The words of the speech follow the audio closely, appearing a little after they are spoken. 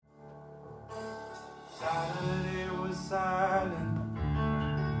silent.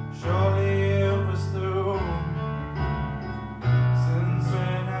 Surely it was through. Since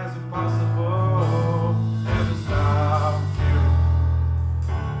when has it possible ever stopped you?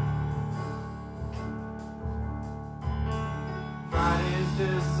 Friday's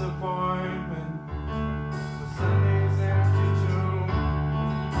disappointment, Sunday's empty too.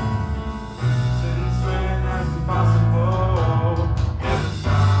 Since when has it possible ever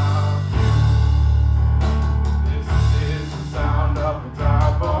stopped you? This is the sound of a dry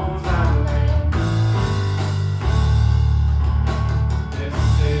bones rattling. This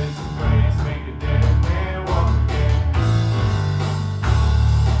is the praise make a dead man walk again.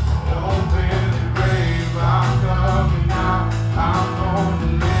 Open the grave, I'm coming out. I'm gonna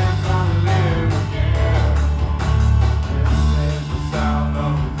live, gonna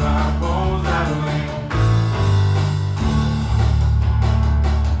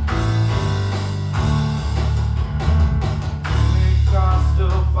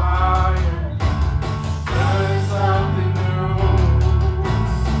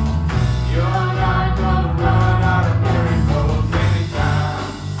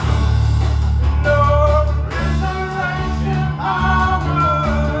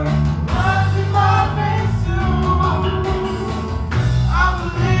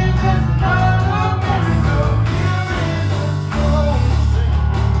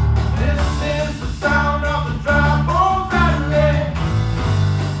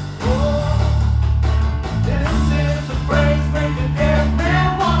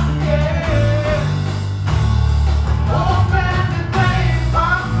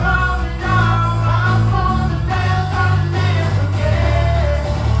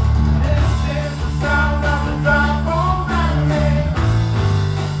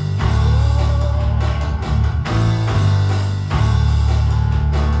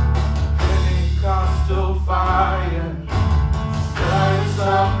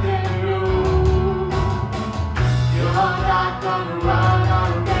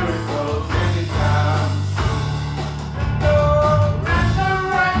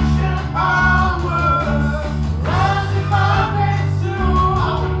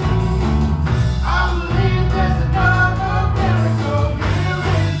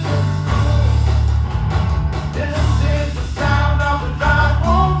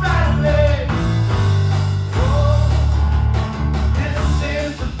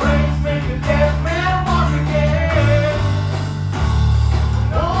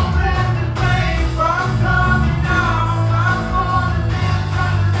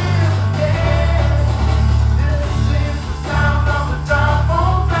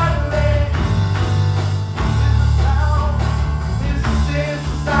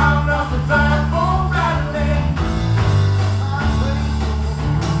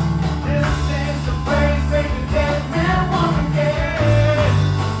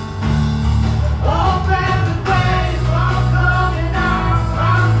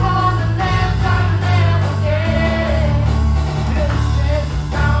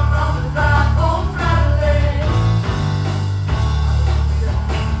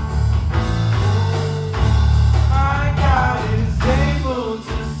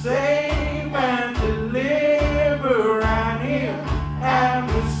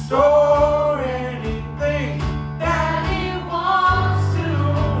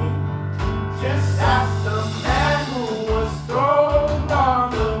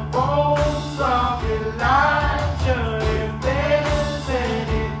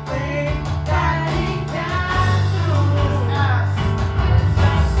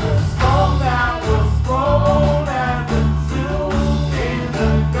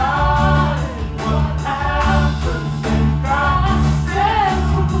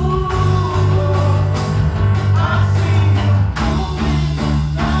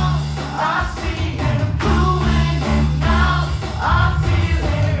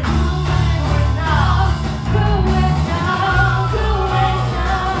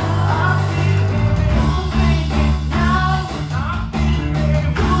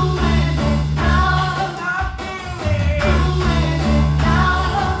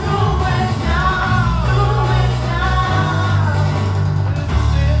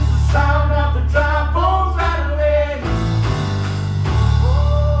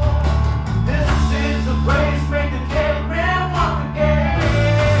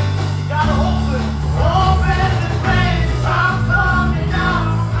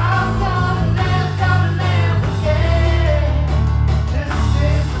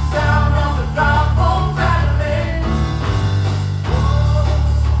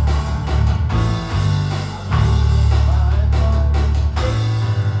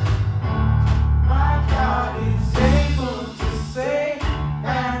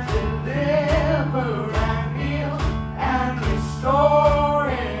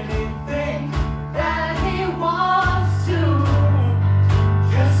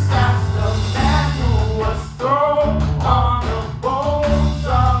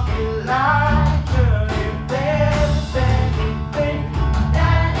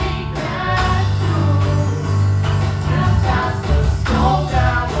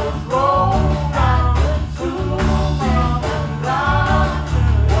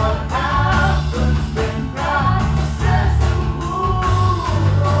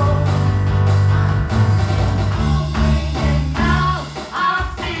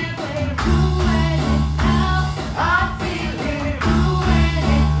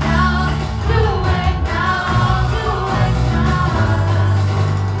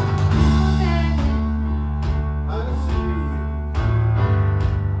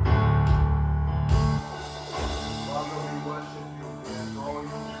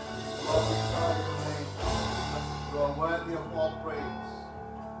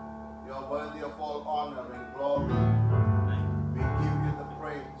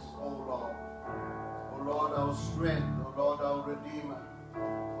strength, O Lord, our Redeemer,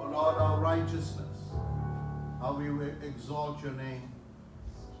 O Lord, our righteousness. How we will exalt your name.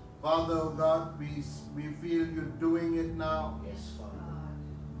 Father, O God, we feel you doing it now. Yes, Father.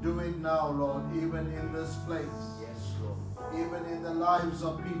 Do it now, Lord, even in this place. Yes, Lord. Even in the lives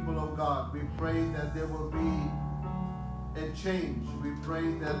of people, O God. We pray that there will be a change. We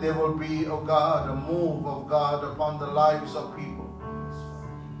pray that there will be, O God, a move of God upon the lives of people.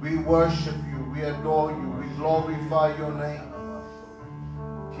 We worship you. We adore you. We glorify your name.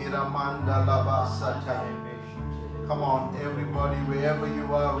 Kiramanda Labasata. Come on, everybody, wherever you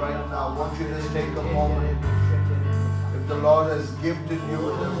are right now, I want you to take a moment. If the Lord has gifted you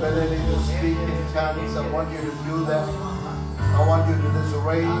with the ability to speak in tongues, I want you to do that. I want you to just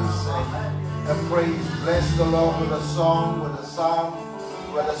raise a praise. Bless the Lord with a song, with a psalm,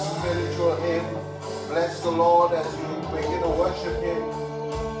 with a spiritual hymn. Bless the Lord as you begin to worship Him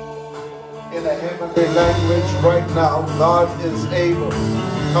in a heavenly language right now. God is able.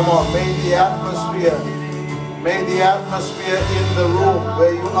 Come on, may the atmosphere in the room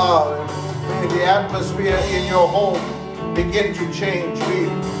where you are, may the atmosphere in your home begin to change. We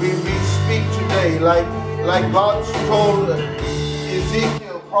speak today like God told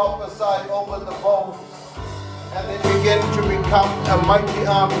Ezekiel, prophesy over the bones, and they begin to become a mighty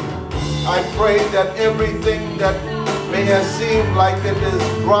army. I pray that everything that may have seemed like it is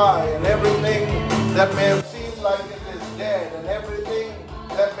dry, and everything that may have seemed like it is dead, and everything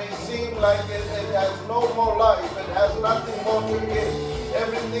that may seem like it has no more life, it has nothing more to give,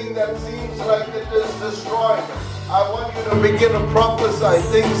 everything that seems like it is destroyed, I want you to begin to prophesy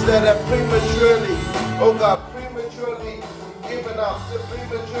things that are prematurely, oh God, prematurely given up,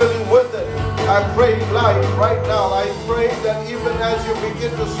 prematurely withered. I pray life right now. I pray that even as you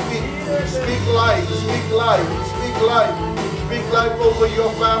begin to speak life, speak life, speak life. Speak life over your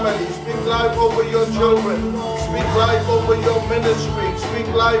family. Speak life over your children. Speak life over your ministry. Speak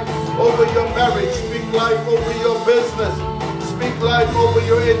life over your marriage. Speak life over your business. Speak life over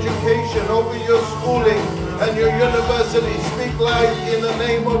your education, over your schooling and your university. Speak life in the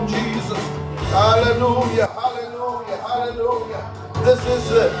name of Jesus. Hallelujah, hallelujah, hallelujah. This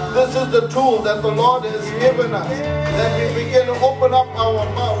is the tool that the Lord has given us. That we begin to open up our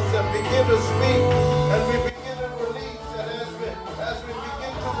mouths and begin to speak, and we begin to release. And as we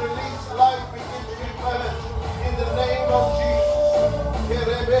begin to release, life begins to emerge in the name of Jesus. In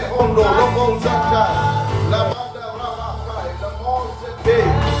the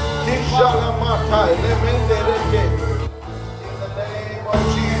name of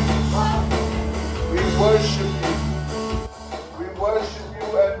Jesus, we worship you. We worship you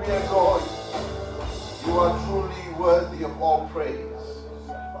and we adore you. You are truly worthy of all praise.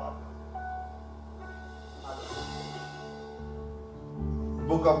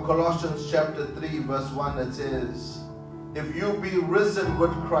 Book of Colossians chapter 3 verse 1, it says, if you be risen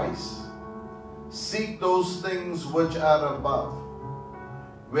with Christ, seek those things which are above,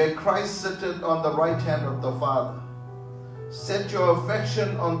 where Christ sitteth on the right hand of the Father. Set your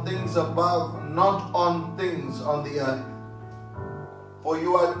affection on things above, not on things on the earth. For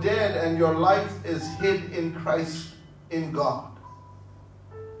you are dead, and your life is hid in Christ in God.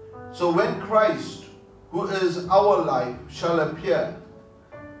 So when Christ, who is our life, shall appear,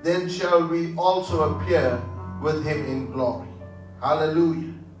 then shall we also appear with him in glory.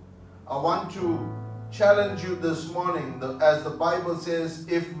 Hallelujah. I want to challenge you this morning, as the Bible says,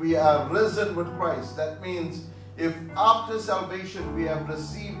 if we are risen with Christ, that means if after salvation we have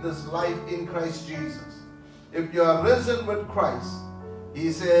received this life in Christ Jesus, if you are risen with Christ,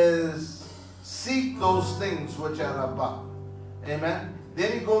 he says, seek those things which are above. Amen.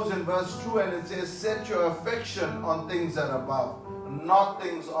 Then he goes in verse 2 and it says, set your affection on things that are above, not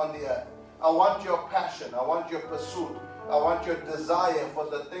things on the earth. I want your passion, I want your pursuit, I want your desire for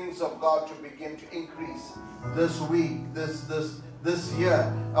the things of God to begin to increase this week, this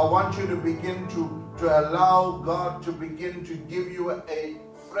year. I want you to begin to allow God to begin to give you a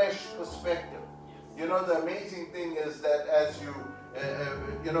fresh perspective. You know, the amazing thing is that as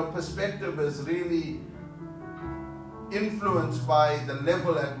perspective is really influenced by the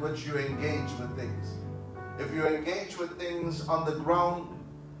level at which you engage with things. If you engage with things on the ground,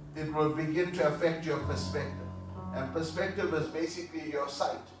 it will begin to affect your perspective. And perspective is basically your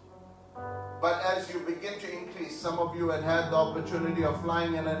sight. But as you begin to increase, some of you had the opportunity of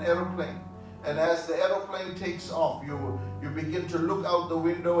flying in an aeroplane. And as the aeroplane takes off, you begin to look out the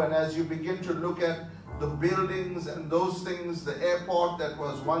window, and as you begin to look at the buildings and those things, the airport that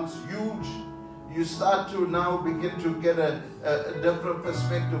was once huge, you start to now begin to get a different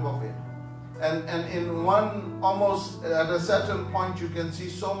perspective of it. And in one, almost at a certain point, you can see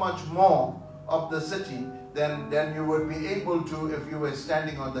so much more of the city than you would be able to if you were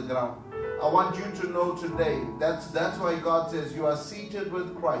standing on the ground. I want you to know today, that's why God says you are seated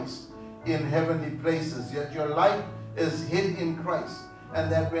with Christ in heavenly places, yet your life is hid in Christ.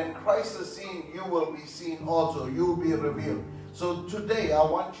 And that when Christ is seen, you will be seen also. You will be revealed. So today, I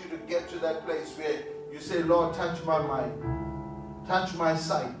want you to get to that place where you say, Lord, touch my mind. Touch my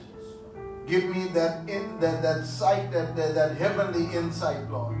sight. Give me that sight, that heavenly insight,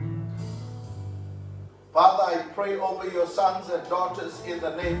 Lord. Father, I pray over your sons and daughters in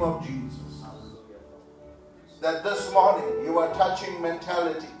the name of Jesus. That this morning you are touching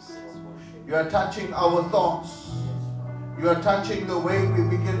mentalities. You are touching our thoughts. You are touching the way we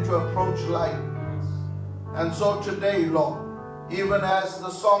begin to approach life. And so today, Lord, even as the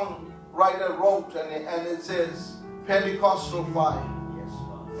songwriter wrote, and it says, Pentecostal fire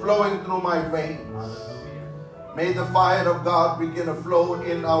flowing through my veins. May the fire of God begin to flow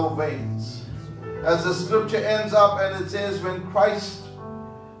in our veins. As the scripture ends up and it says, when Christ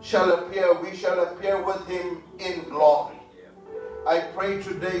shall appear, we shall appear with him in glory. I pray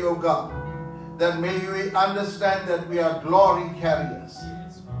today, O God, that may we understand that we are glory carriers.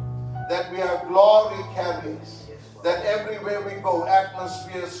 That we are glory carriers. That everywhere we go,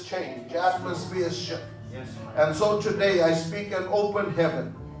 atmospheres change, atmospheres shift. And so today I speak an open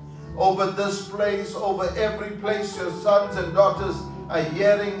heaven over this place, over every place your sons and daughters are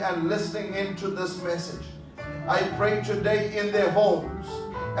hearing and listening into this message. I pray today in their homes,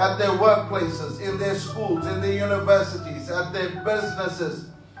 at their workplaces, in their schools, in their universities, at their businesses.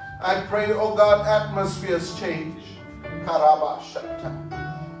 I pray, oh God, atmospheres change. Karabashata.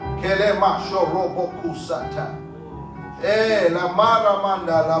 Kelemasho robokusata. La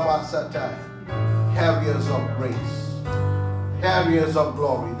maramanda labasata. Carriers of grace. Carriers of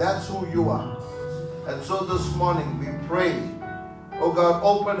glory. That's who you are. And so this morning we pray, oh God,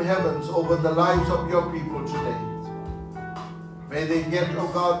 open heavens over the lives of your people today. May they get, oh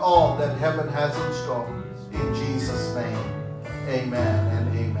God, all that heaven has in store. In Jesus' name, amen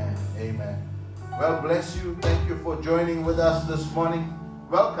and amen. Amen. Well, bless you. Thank you for joining with us this morning.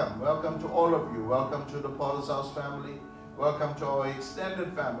 Welcome. Welcome to all of you. Welcome to the Paulus House family. Welcome to our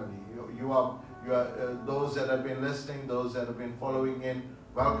extended family. You are those that have been listening, those that have been following in.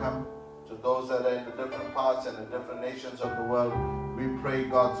 Welcome to those that are in the different parts and the different nations of the world. We pray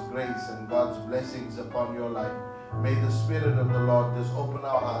God's grace and God's blessings upon your life. May the Spirit of the Lord just open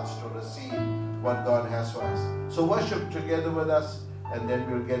our hearts to receive what God has for us. So worship together with us, and then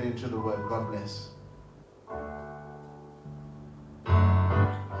we'll get into the Word. God bless.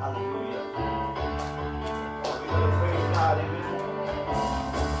 Hallelujah. Oh, we're going to praise God. Amen.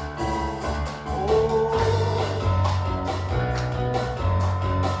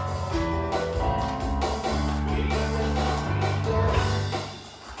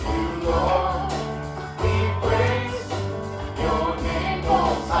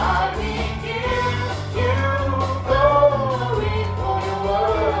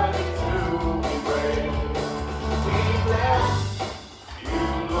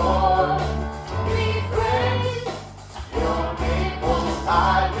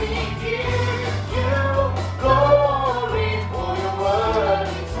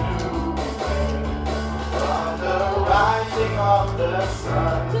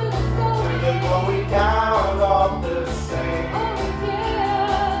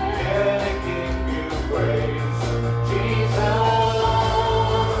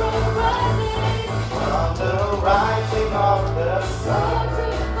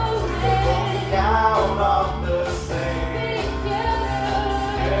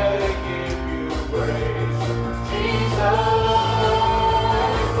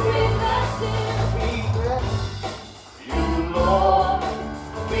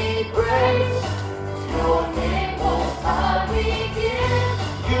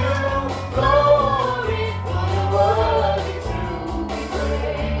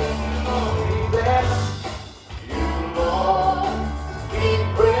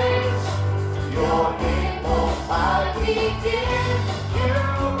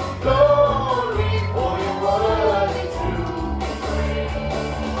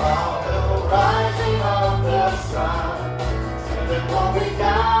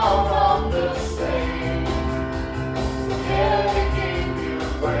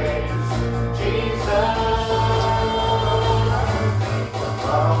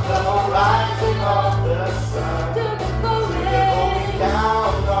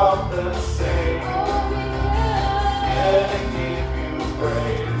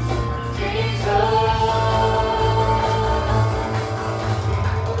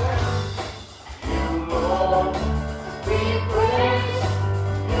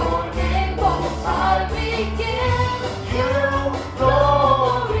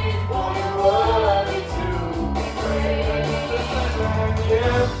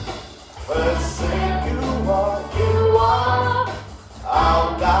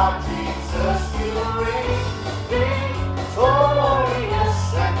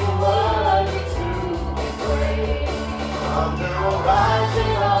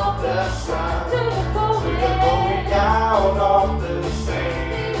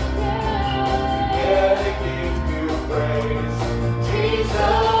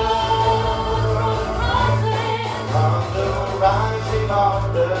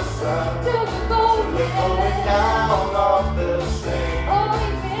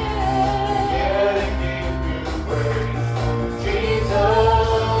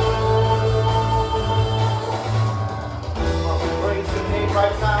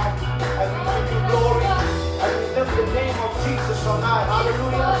 tonight.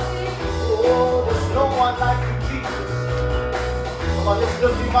 Hallelujah. Oh, there's no one like you, Jesus. Come on, let's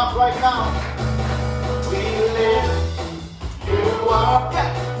lift him up right now. We lift you up.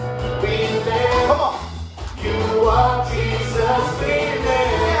 Yeah. We lift. Come on. You are Jesus. We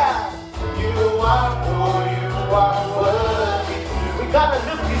lift. Yeah. You are for you are worthy. We gotta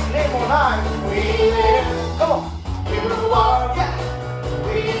lift his name on high. We lift. Come on. You are. Yeah.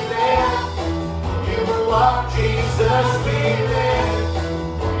 We lift. You are Jesus. We lift.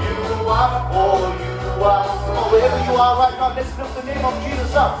 You are for you are. Come on, wherever you are right now, let's lift the name of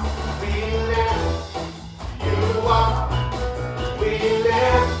Jesus up. We lift. You are. We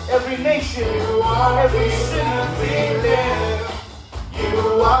live every nation, you are every city, we live.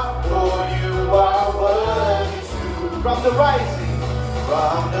 You are for you are worthy to. From the rising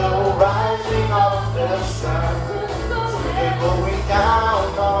of the sun to the going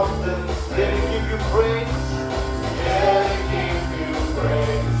down of the sun. Let me give you praise, let me give you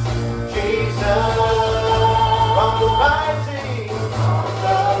praise, Jesus. From the rising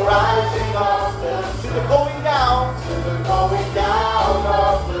of the sun to the going down of the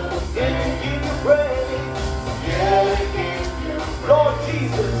sun. Let me give you praise, let me give you praise. Lord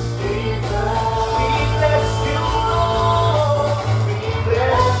Jesus, we bless you, Lord. We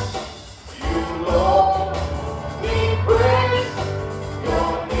bless you, Lord. We praise your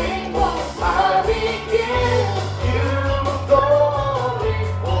name most high. We give you glory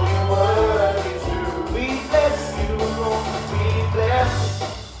for your worthy to. We bless you, Lord. We bless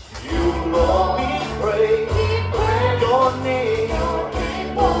you, Lord. We praise your name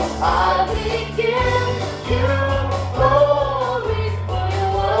most high. We give you glory for your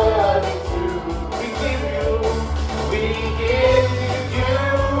worthy to. We give you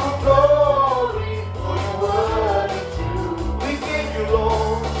glory for your worthy to. We give you,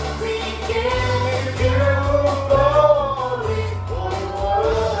 Lord. We give you glory for your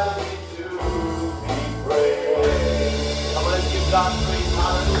worthy to be praised. Come on, let's give God praise.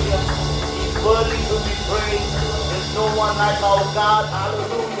 Hallelujah. He's worthy to be praised. There's no one like our God.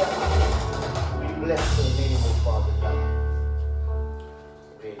 Hallelujah. We bless your name, oh Father God.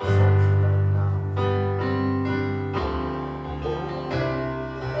 We exalt you right now. Oh,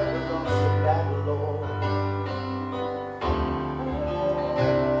 never lost a battle, Lord.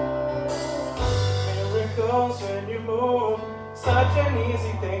 Miracles when you move, such an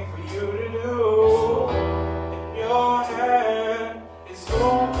easy thing for you to do. And your hand is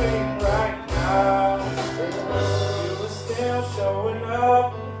moving right now. You are still showing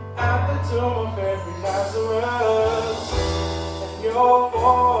up at the tomb of every Lazarus. And your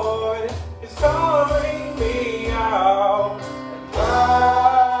voice is calling me out. And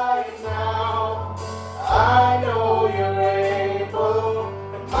right now, I know you're able.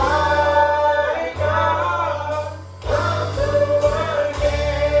 And my God, come to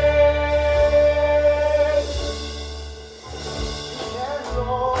again. Yes,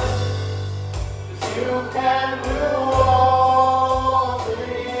 Lord. 'Cause you can do all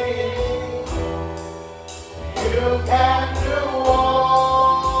things. You can do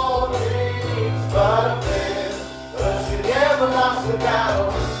all things but fail. 'Cause you never lost a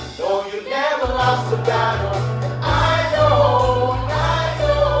battle. No, you never lost a battle. And I know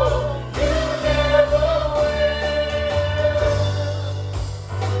you never will.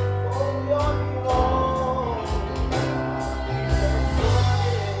 Oh, you're the Lord.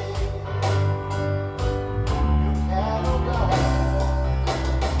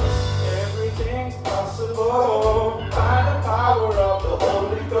 Everything's possible by the power of the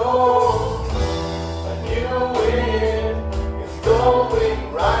Holy Ghost. A new wind is blowing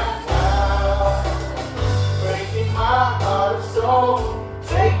right now, breaking my heart and soul,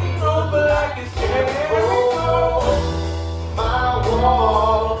 taking over like it's Jericho. My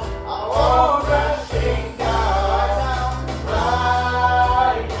walls are all crashing down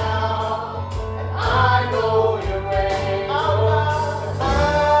right now, and I know you're able.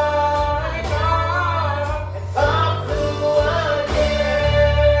 My God, and come through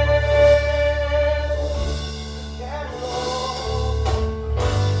again. Yes, Lord.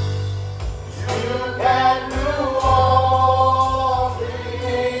 You can do all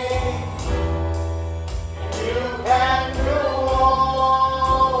things. You can do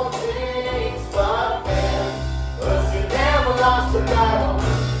all things but fail. 'Cause you never lost a battle.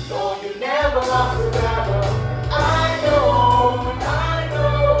 No, you never lost a battle. And I know you never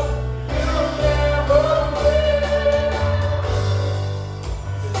will.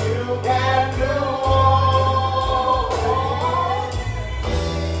 'Cause you can do all things.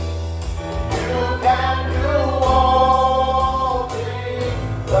 You can do all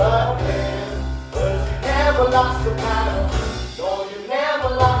things but fail. 'Cause you never lost a battle. No, you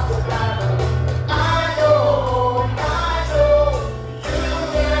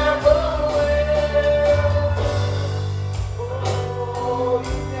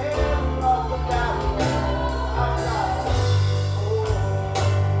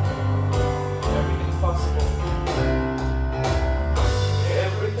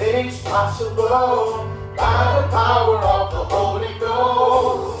impossible by the power of the Holy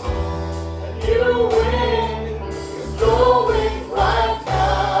Ghost. And your wind is blowing right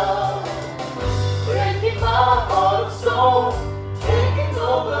now, breaking my heart of stone, taking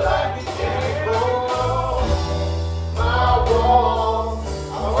over like a Jericho. My walls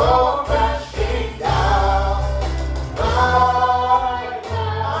are all crashing down. Right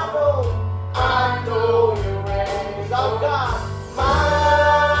now, I know you're ready. Oh God,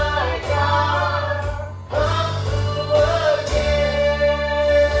 my God, come through again.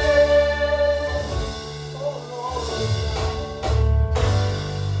 Oh Lord,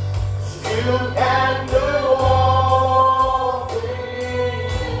 you can do all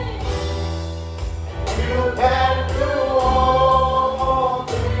things. You can do all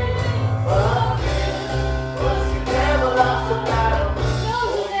things again. But you never lost a battle.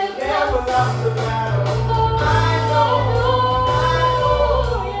 Oh, you never lost a battle. I know,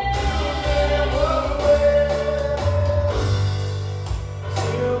 you never will.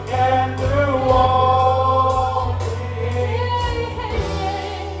 You can do all things.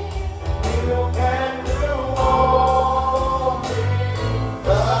 You can do all things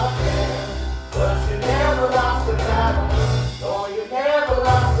again. But you never lost a battle. No, you never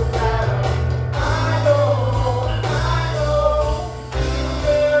lost a battle. I know, you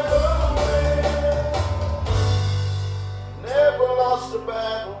never will. Never lost a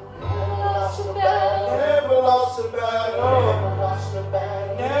battle. Never lost a battle.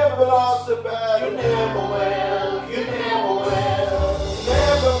 Never lost a battle. You never will. You never will.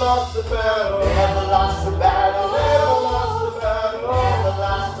 Never lost a battle. Never lost a battle. Never lost a battle. Never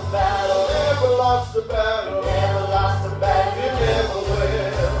lost a battle. Never lost a battle. Never lost a battle. You never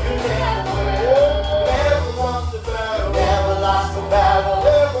will. You never will. Never lost a battle. Never lost a battle.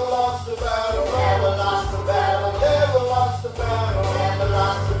 Never lost a battle. Never lost a battle. Never lost a battle. Never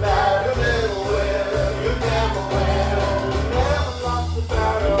lost a battle. You never will. You never will. Never lost a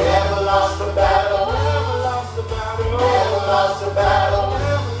battle. Never lost a battle. Never lost a battle. Never lost a battle.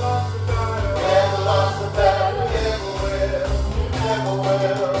 Never lost a battle. Never lost a battle. Never will. Never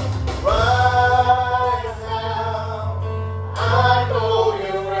will. Right now, I know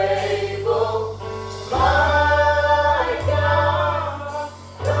you're able. My God,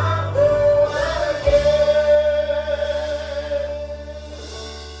 come through again.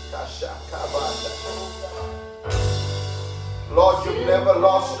 Kasha kabanda. Lord, you've never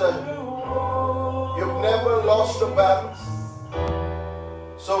lost a battle.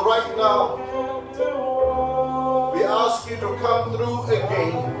 So right now, we ask you to come through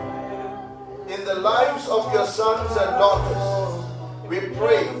again in the lives of your sons and daughters. We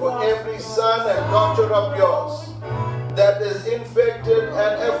pray for every son and daughter of yours that is infected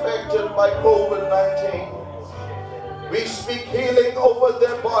and affected by COVID-19. We speak healing over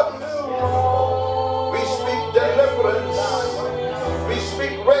their bodies. We speak deliverance. We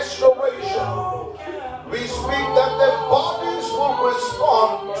speak restoration. We speak that their bodies will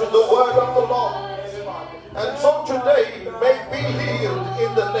respond to the word of the Lord. And so today may be healed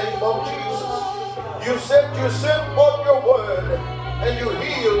in the name of Jesus. You said you sent forth your word and you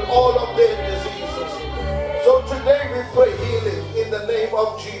healed all of their diseases. So today we pray healing in the name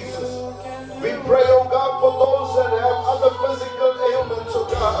of Jesus. We pray, oh God, for those that have other physical ailments, oh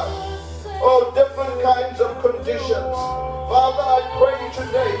God. Oh, different kinds of conditions. Father, I pray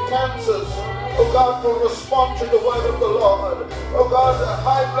today, cancers, oh God, will respond to the word of the Lord. Oh God,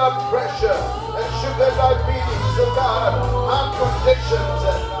 high blood pressure and sugar diabetes, oh God, heart conditions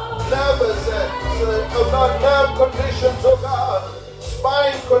and nervous and, oh God, nerve conditions, oh God,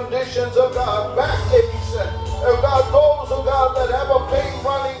 spine conditions, oh God, back aches, and, oh God, those, oh God, that have a pain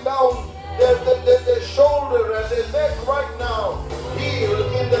running down their shoulder and their neck right now, heal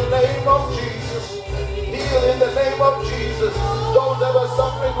in the name of Jesus. Heal in the name of Jesus. Those that are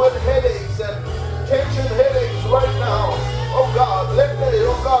suffering with headaches and tension headaches right now, oh God, let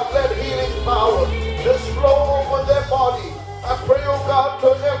healing power just flow over their body. I pray, oh God, to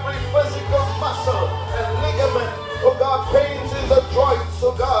every physical muscle and ligament, oh God, pains in the joints,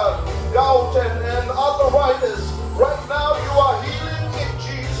 oh God, gout and arthritis. Right now you are healing in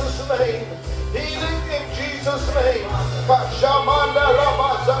Jesus' name. Healing in Jesus' name.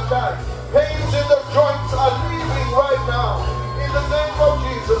 Pains in the joints are leaving right now. In the name of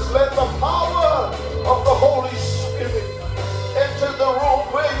Jesus, let the power of the Holy Spirit enter the room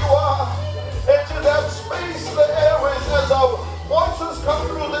where you are. Enter that space, the airways, as our voices come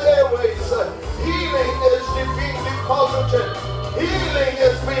through the airways. Healing is being deposited. Healing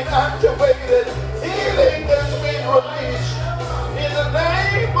is being activated. Healing is being released. In the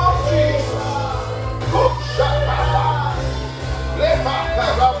name of Jesus.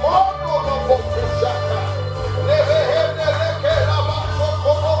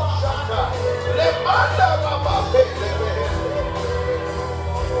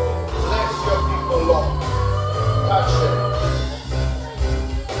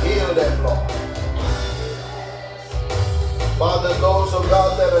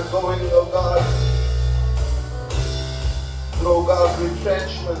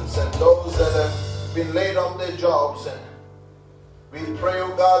 servants and those that have been laid off their jobs. And we pray,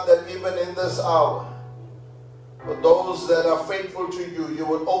 oh God, that even in this hour, for those that are faithful to you, you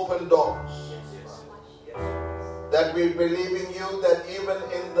would open doors. That we believe in you, that even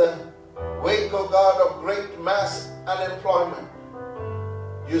in the wake, oh God, of great mass unemployment,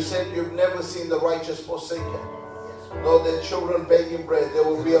 you said you've never seen the righteous forsaken, nor their children begging bread. There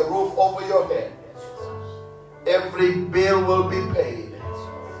will be a roof over your head. Every bill will be paid.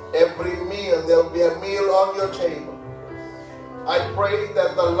 Every meal, there will be a meal on your table. I pray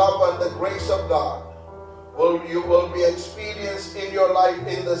that the love and the grace of God you will be experienced in your life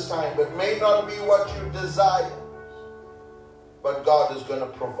in this time. It may not be what you desire, but God is going to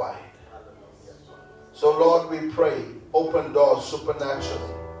provide. So Lord, we pray, open doors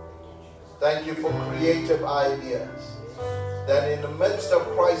supernaturally. Thank you for creative ideas. That in the midst of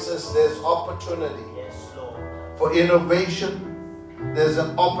crisis, there's opportunity for innovation. There's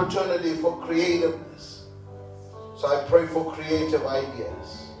an opportunity for creativeness. So I pray for creative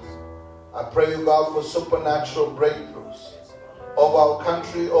ideas. I pray, God, for supernatural breakthroughs of our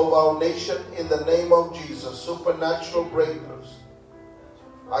country, of our nation, in the name of Jesus. Supernatural breakthroughs.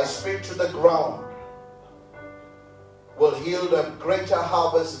 I speak to the ground. Will yield a greater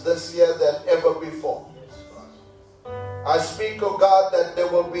harvest this year than ever before. I speak, oh God, that there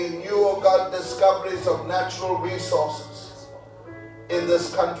will be new, oh God, discoveries of natural resources in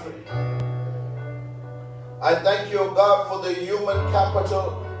this country. I thank you, oh God, for the human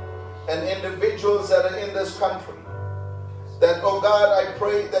capital and individuals that are in this country. That, oh God, I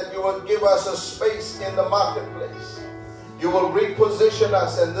pray that you will give us a space in the marketplace. You will reposition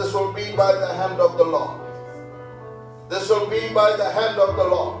us, and this will be by the hand of the Lord. This will be by the hand of the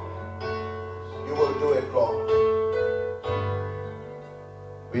Lord. You will do it, Lord.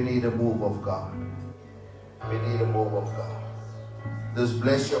 We need a move of God. We need a move of God. Just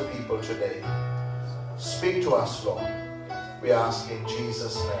bless your people today. Speak to us, Lord. We ask in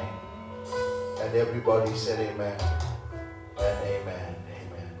Jesus' name. And everybody said amen. And amen.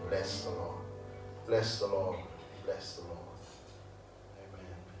 Amen. Bless the Lord. Bless the Lord. Bless the Lord.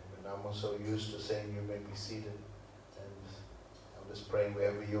 Amen. And I'm also used to saying you may be seated. Just praying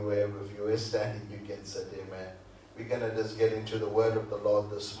wherever you are. If you are standing, you can sit. Amen. We're going to just get into the word of the Lord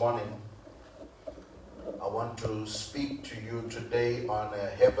this morning. I want to speak to you today on a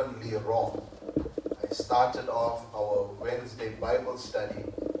heavenly roar. I started off our Wednesday Bible study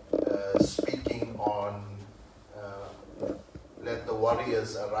speaking on let the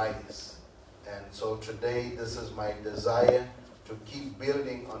warriors arise. And so today, this is my desire to keep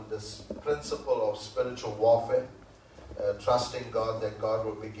building on this principle of spiritual warfare. Trusting God that God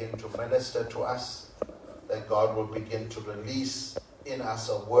will begin to minister to us, that God will begin to release in us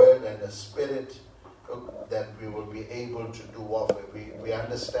a word and a spirit that we will be able to do warfare. We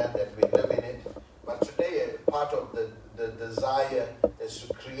understand that we live in it, but today part of the desire is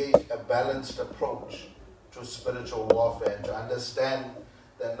to create a balanced approach to spiritual warfare and to understand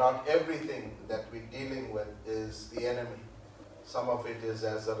that not everything that we're dealing with is the enemy. Some of it is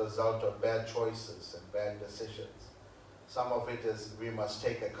as a result of bad choices and bad decisions. Some of it is we must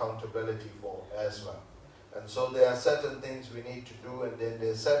take accountability for as well. And so there are certain things we need to do, and then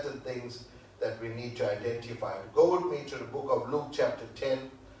there are certain things that we need to identify. Go with me to the book of Luke chapter 10,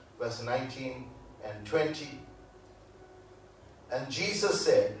 verse 19 and 20. And Jesus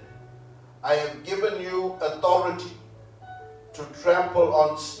said, I have given you authority to trample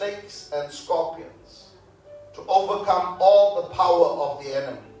on snakes and scorpions, to overcome all the power of the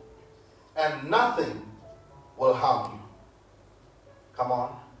enemy, and nothing will harm you. Come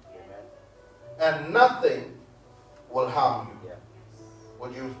on. Amen. And nothing will harm you. Yeah.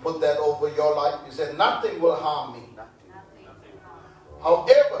 Would you put that over your life? You said, nothing will harm me. Nothing.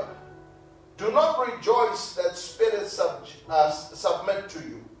 However, do not rejoice that spirits submit to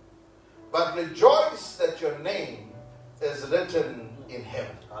you, but rejoice that your name is written in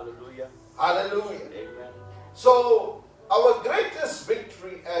heaven. Hallelujah. Hallelujah. Amen. So, our greatest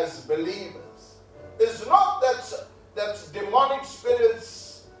victory as believers is not that demonic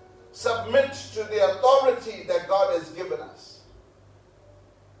spirits submit to the authority that God has given us.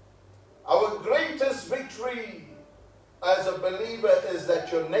 Our greatest victory as a believer is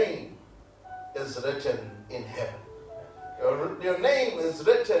that your name is written in heaven. Your name is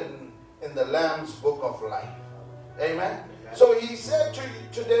written in the Lamb's book of life. Amen. So he said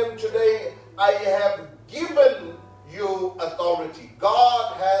to them today, I have given you authority.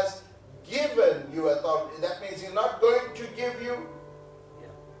 God has given you authority. That means he's not going to give you.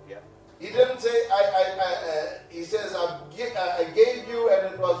 Yeah. He didn't say, he says, I gave you,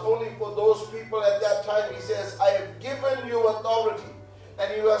 and it was only for those people at that time. He says, I have given you authority.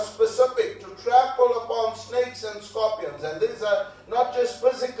 And you are specific to trample upon snakes and scorpions. And these are not just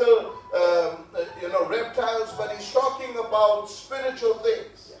physical, reptiles, but he's talking about spiritual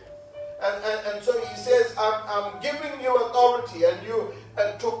things. And so he says, I'm giving you authority and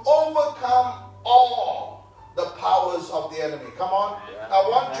to overcome all the powers of the enemy. Come on. I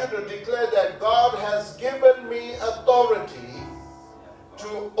want you to declare that God has given me authority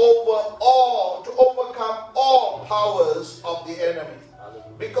to overcome all powers of the enemy.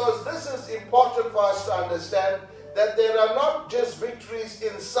 Because this is important for us to understand that there are not just victories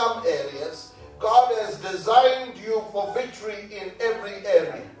in some areas. God has designed you for victory in every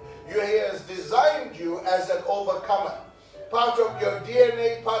area. He has designed you as an overcomer. Part of your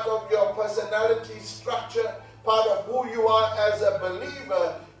DNA, part of your personality structure, part of who you are as a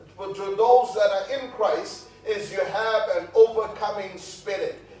believer, to those that are in Christ, is you have an overcoming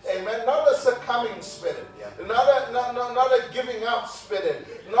spirit. Amen. Not a succumbing spirit. Not a giving up spirit.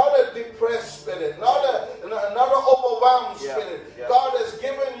 Not a depressed spirit. Not an overwhelmed spirit. God has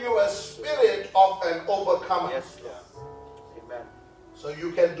given you a spirit of an overcomer. Yes, Lord. Amen. So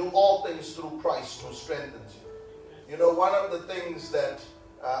you can do all things through Christ who strengthens you. You know, one of the things that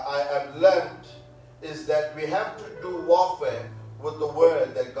I've learned is that we have to do warfare with the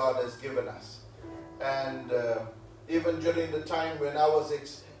word that God has given us. And even during the time when I was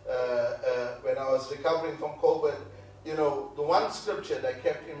recovering from COVID, you know, the one scripture that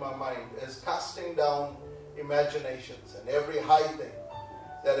kept in my mind is casting down imaginations and every high thing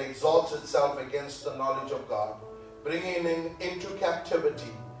that exalts itself against the knowledge of God, bringing into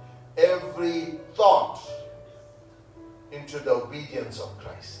captivity every thought into the obedience of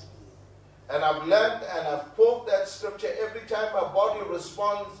Christ. And I've learned and I've quoted that scripture every time my body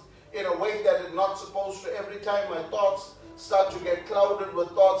responds in a way that it's not supposed to. Every time my thoughts start to get clouded with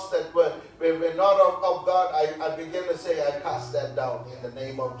thoughts that were not of God, I begin to say, I cast that down in the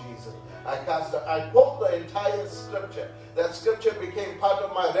name of Jesus. I quote the entire scripture. That scripture became part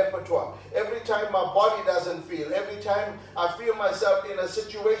of my repertoire. Every time my body doesn't feel, every time I feel myself in a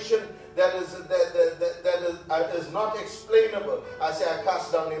situation that is not explainable, I say I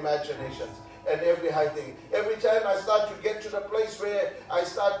cast down imaginations and every high thing. Every time I start to get to the place where I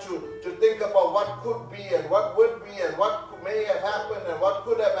start to think about what could be and what would be and what may have happened and what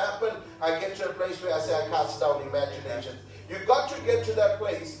could have happened, I get to a place where I say I cast down imaginations. You've got to get to that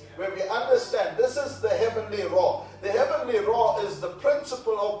place where we understand this is the heavenly law. The heavenly law is the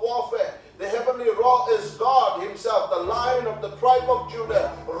principle of warfare. The heavenly law is God himself, the Lion of the tribe of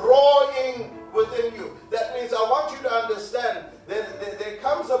Judah, roaring within you. That means I want you to understand that there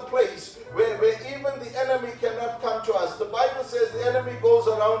comes a place where even the enemy cannot come to us. The Bible says the enemy goes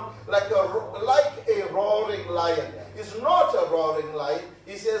around like a roaring lion. He's not a roaring lion.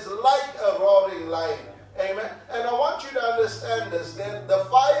 He says like a roaring lion. Amen. And I want you to understand this, that the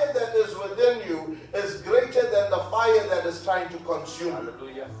fire that is within you is greater than the fire that is trying to consume you.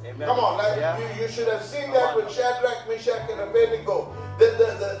 Hallelujah. Amen. Come on, you should have seen that with Shadrach, Meshach, and Abednego.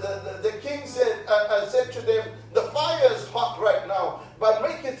 The king said to them, the fire is hot right now, but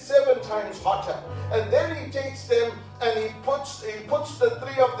make it 7 times hotter. And then he takes them and he puts the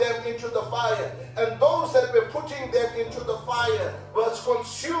 3 of them into the fire. And those that were putting them into the fire was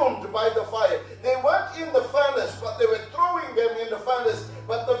consumed by the fire. They weren't in the furnace, but they were throwing them in the furnace.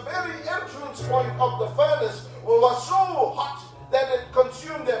 But the very entrance point of the furnace was so hot that it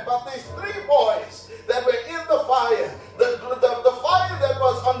consumed them. But these 3 boys that were in the fire, the fire that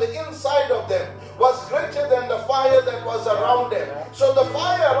was on the inside of them was greater than the fire that was around them. So the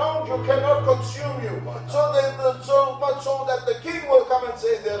fire around you cannot consume you. So much so that the king will come and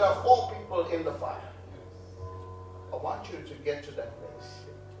say, there are 4 people in the fire. I want you to get to that place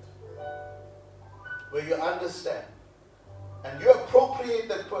where you understand and you appropriate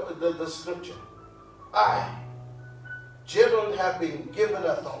the scripture. I, Gerald, have been given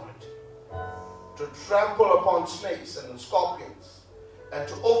authority to trample upon snakes and scorpions and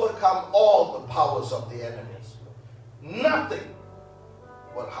to overcome all the powers of the enemy. Nothing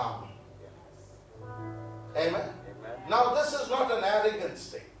will harm me. Amen? Now, this is not an arrogant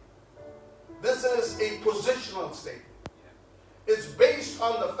statement. This is a positional statement. It's based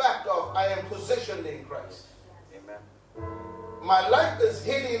on the fact of I am positioned in Christ. Amen. My life is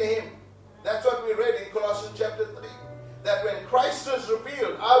hid in Him. That's what we read in Colossians chapter 3. That when Christ is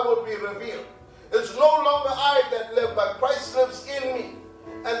revealed, I will be revealed. It's no longer I that live, but Christ lives in me.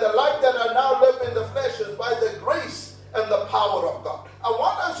 And the life that I now live in the flesh is by the grace and the power of God. I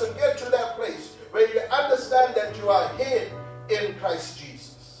want us to get to that place where you understand that you are hid in Christ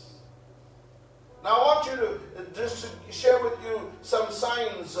Jesus. Now I want you to just to share with you some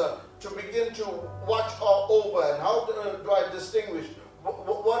signs to begin to watch all over. And how do I distinguish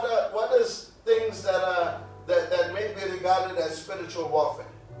spiritual warfare.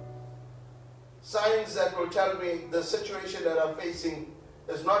 Signs that will tell me the situation that I'm facing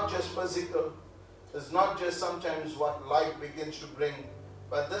is not just physical, it's not just sometimes what life begins to bring,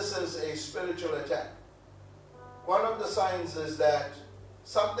 but this is a spiritual attack. One of the signs is that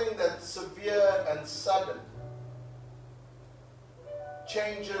something that's severe and sudden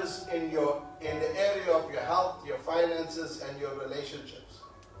changes in the area of your health, your finances, and your relationships.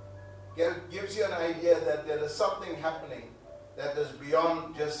 Gives you an idea that there is something happening that is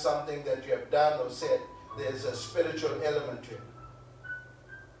beyond just something that you have done or said. There's a spiritual element to it.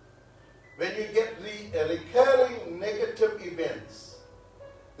 When you get recurring negative events,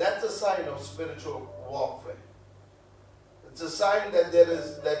 that's a sign of spiritual warfare. It's a sign that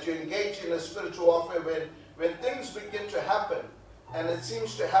that you engage in a spiritual warfare when things begin to happen, and it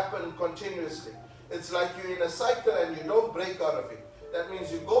seems to happen continuously. It's like you're in a cycle and you don't break out of it. That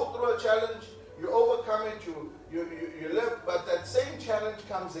means you go through a challenge, you overcome it, you live, but that same challenge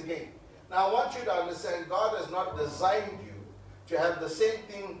comes again. Now I want you to understand, God has not designed you to have the same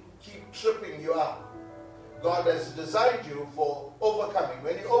thing keep tripping you up. God has designed you for overcoming.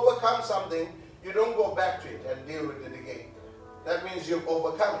 When you overcome something, you don't go back to it and deal with it again. That means you've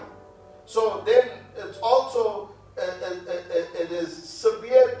overcome it. So then it's also, it is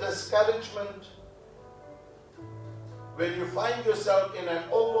severe discouragement when you find yourself in an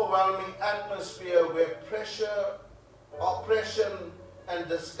overwhelming atmosphere where pressure, oppression, and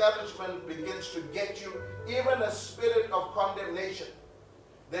discouragement begins to get you, even a spirit of condemnation.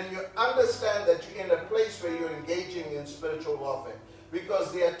 Then you understand that you're in a place where you're engaging in spiritual warfare.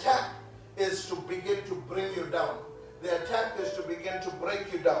 Because the attack is to begin to bring you down. The attack is to begin to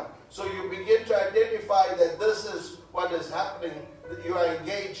break you down. So you begin to identify that this is what is happening, that you are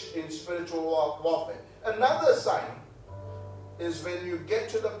engaged in spiritual warfare. Another sign is when you get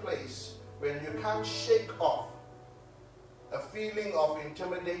to the place when you can't shake off a feeling of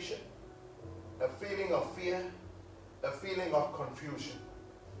intimidation, a feeling of fear, a feeling of confusion.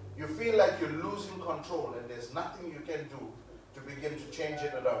 You feel like you're losing control and there's nothing you can do to begin to change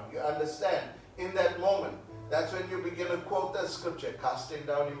it around. You understand, in that moment, that's when you begin to quote that scripture, casting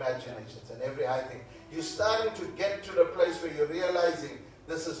down imaginations and every high thing. You're starting to get to the place where you're realizing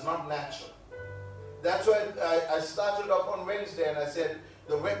this is not natural. That's why I started off on Wednesday and I said,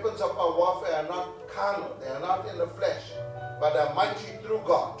 the weapons of our warfare are not carnal, they are not in the flesh, but are mighty through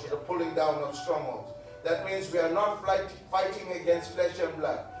God to the pulling down of strongholds. That means we are not fighting against flesh and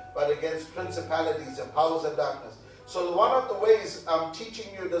blood, but against principalities and powers of darkness. So one of the ways I'm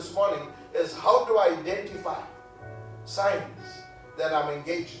teaching you this morning is how to identify signs that I'm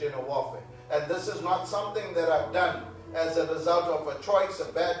engaged in a warfare. And this is not something that I've done as a result of a choice,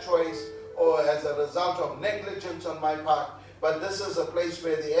 a bad choice, or as a result of negligence on my part, but this is a place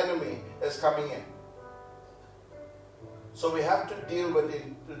where the enemy is coming in. So we have to deal with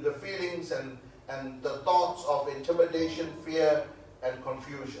the feelings and the thoughts of intimidation, fear, and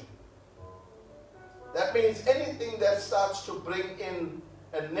confusion. That means anything that starts to bring in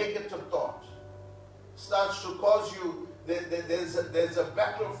a negative thought, starts to cause you, there's a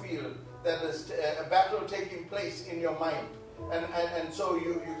battlefield, that is a battle taking place in your mind. And so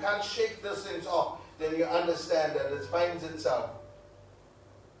you can't shake these things off. Then you understand that it finds itself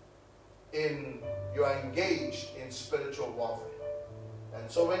in, you are engaged in spiritual warfare. And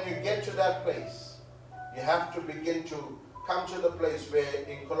so when you get to that place, you have to begin to come to the place where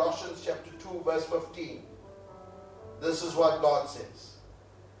in Colossians chapter 2 verse 15, this is what God says.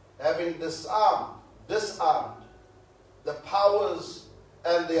 Having disarmed the powers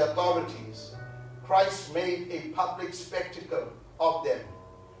and the authorities, Christ made a public spectacle of them,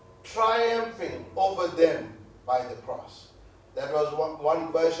 triumphing over them by the cross. That was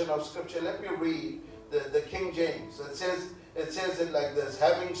one version of scripture. Let me read the King James. It says it like this: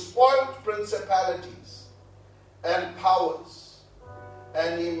 having spoiled principalities and powers,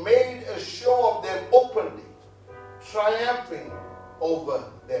 and he made a show of them openly, triumphing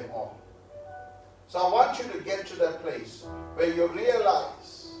over them all. So I want you to get to that place where you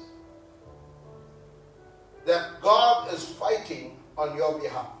realize that God is fighting on your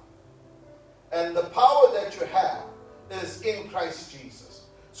behalf. And the power that you have is in Christ Jesus.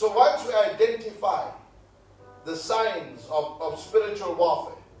 So once we identify the signs of spiritual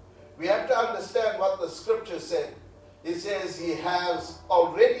warfare, we have to understand what the scripture said. It says he has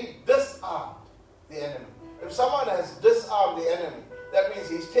already disarmed the enemy. If someone has disarmed the enemy, that means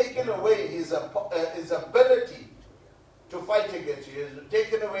he's taken away his ability to fight against you. He's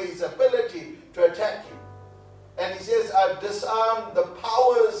taken away his ability to attack you. And he says, I've disarmed the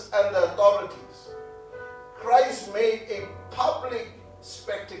powers and the authorities. Christ made a public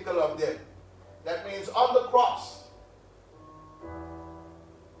spectacle of them. That means on the cross,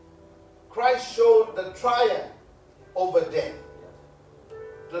 Christ showed the triumph over death,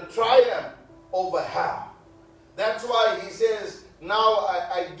 the triumph over hell. That's why he says, now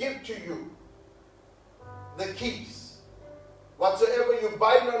I give to you the keys. Whatsoever you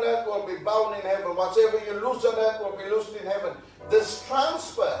bind on earth will be bound in heaven. Whatsoever you loose on earth will be loosed in heaven. This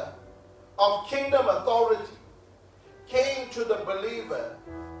transfer of kingdom authority came to the believer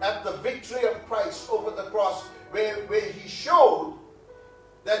at the victory of Christ over the cross, where he showed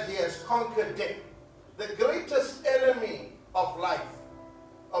that he has conquered death. The greatest enemy of life,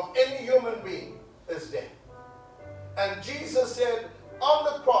 of any human being, is death. And Jesus said on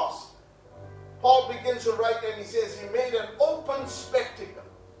the cross, Paul begins to write and he says he made an open spectacle.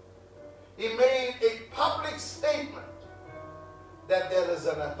 He made a public statement that there is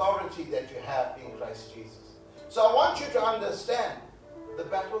an authority that you have in Christ Jesus. So I want you to understand the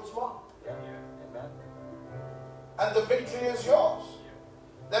battle's won. Amen. And the victory is yours.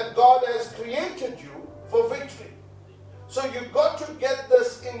 That God has created you for victory. So you've got to get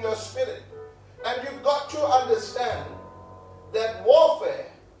this in your spirit. And you've got to understand that warfare,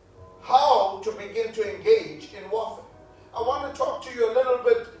 how to begin to engage in warfare. I want to talk to you a little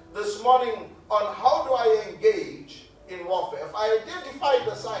bit this morning on how do I engage in warfare. If I identify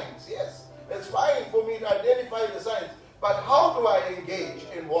the signs, yes, it's fine for me to identify the signs, but how do I engage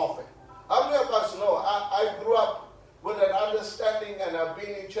in warfare? How many of us know I grew up with an understanding, and I've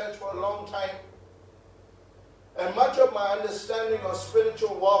been in church for a long time, and much of my understanding of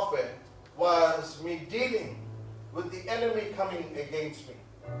spiritual warfare was me dealing with the enemy coming against me.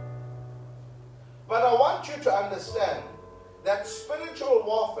 But I want you to understand that spiritual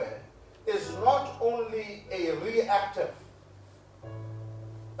warfare is not only a reactive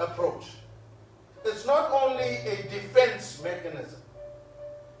approach. It's not only a defense mechanism,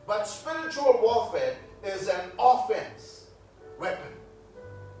 but spiritual warfare is an offense weapon.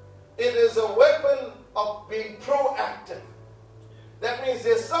 It is a weapon of being proactive. That means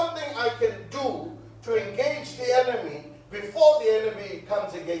there's something I can do to engage the enemy before the enemy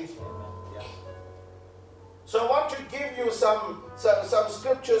comes against me. So I want to give you some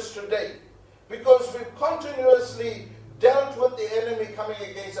scriptures today, because we've continuously dealt with the enemy coming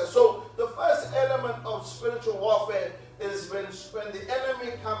against us. So the first element of spiritual warfare is when the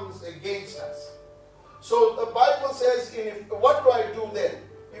enemy comes against us. So the Bible says, what do I do then?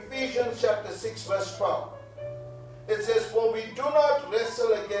 Ephesians chapter 6 verse 12. It says, for we do not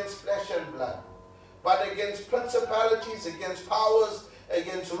wrestle against flesh and blood, but against principalities, against powers,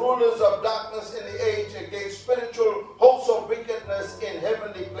 against rulers of darkness in the age, against spiritual hosts of wickedness in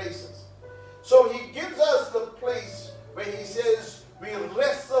heavenly places. So he gives us the place where he says, we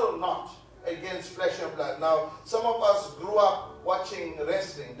wrestle not against flesh and blood. Now, some of us grew up watching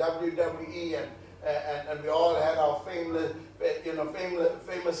wrestling, WWE, and we all had our famous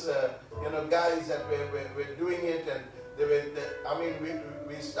guys that were doing it, and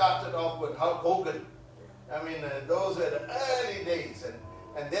we started off with Hulk Hogan. Those were the early days,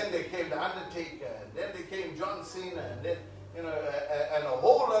 and then there came the Undertaker, and then there came John Cena, and then and a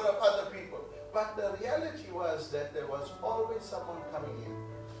whole lot of other people. But the reality was that there was always someone coming in.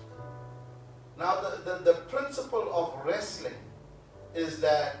 Now, the principle of wrestling is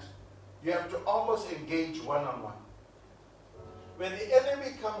that you have to almost engage one-on-one. When the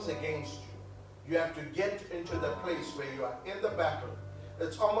enemy comes against you, you have to get into the place where you are in the battle.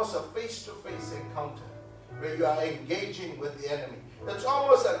 It's almost a face-to-face encounter where you are engaging with the enemy. It's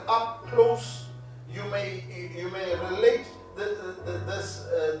almost an up-close. You may relate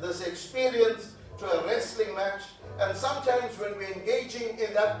this experience to a wrestling match. And sometimes when we're engaging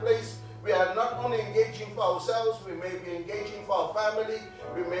in that place, we are not only engaging for ourselves, we may be engaging for our family,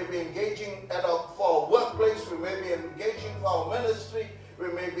 we may be engaging for our workplace, we may be engaging for our ministry,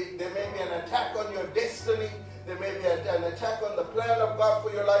 there may be an attack on your destiny, there may be an attack on the plan of God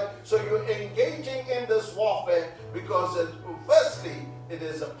for your life. So you're engaging in this warfare because firstly, it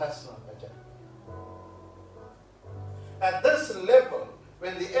is a personal attack. At this level,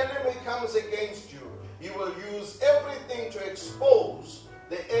 when the enemy comes against you, he will use everything to expose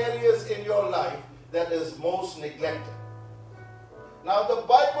the areas in your life that is most neglected. Now, the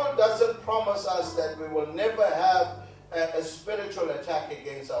Bible doesn't promise us that we will never have a spiritual attack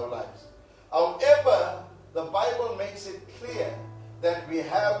against our lives. However, the Bible makes it clear that we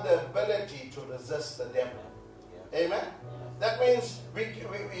have the ability to resist the devil. Amen? That means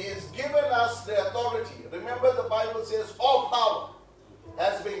he has given us the authority. Remember, the Bible says all power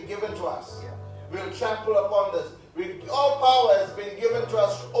has been given to us. We'll trample upon this. All power has been given to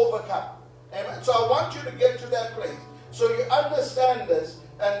us to overcome. Amen. So I want you to get to that place. So you understand this,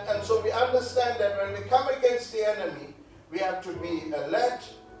 and so we understand that when we come against the enemy, we have to be alert,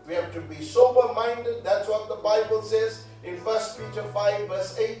 We have to be sober-minded. That's what the Bible says in 1 Peter 5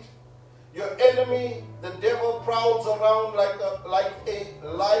 verse 8. Your enemy, the devil, prowls around like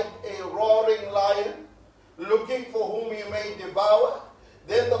a roaring lion, looking for whom he may devour.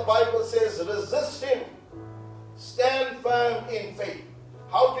 Then the Bible says, resist him. Stand firm in faith.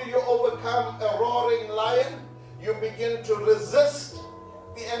 How do you overcome a roaring lion? You begin to resist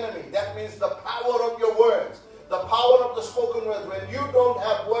the enemy. That means the power of your words, the power of the spoken words. When you don't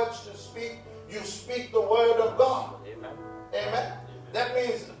have words to speak, you speak the word of God. Amen. Amen. That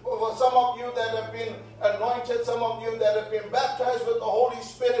means for some of you that have been anointed, some of you that have been baptized with the Holy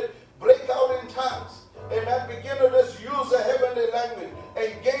Spirit, break out in tongues. Amen. Begin to just use a heavenly language.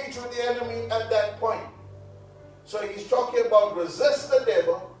 Engage with the enemy at that point. So he's talking about resist the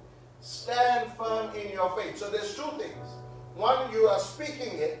devil, stand firm in your faith. So there's two things. One, you are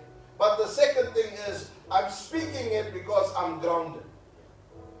speaking it, but the second thing is I'm speaking it because I'm grounded.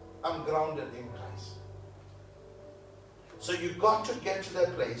 I'm grounded in Christ. So you've got to get to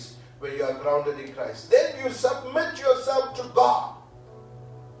that place where you are grounded in Christ. Then you submit yourself to God.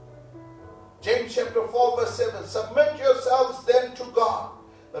 James chapter 4 verse 7. Submit yourselves then to God.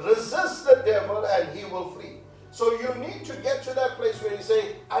 Resist the devil and he will flee. So you need to get to that place where you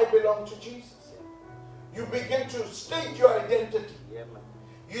say, I belong to Jesus. You begin to state your identity.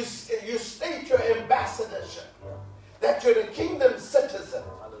 You state your ambassadorship. That you're a kingdom citizen.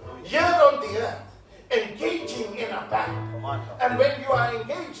 Here on the earth, engaging in a battle. And when you are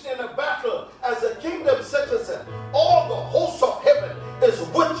engaged in a battle as a kingdom citizen, all the hosts of heaven is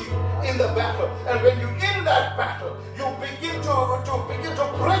with you in the battle. And when you're in that battle, you begin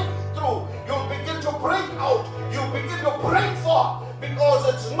to break through. You begin to break out. You begin to break forth,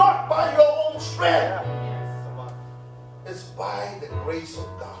 because it's not by your own strength. It's by the grace of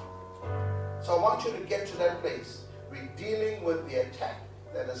God. So I want you to get to that place. We're dealing with the attack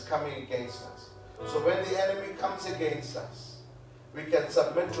that is coming against us. So when the enemy comes against us, we can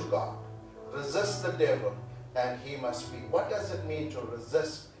submit to God, resist the devil, and he must flee. What does it mean to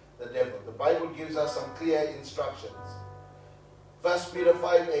resist the devil? The Bible gives us some clear instructions. 1 Peter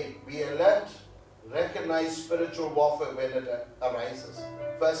 5:8, be alert, recognize spiritual warfare when it arises.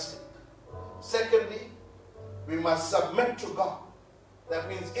 Firstly. Secondly, we must submit to God. That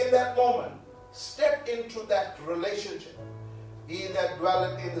means in that moment, step into that relationship. He that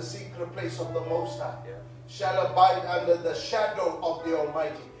dwelleth in the secret place of the Most High shall abide under the shadow of the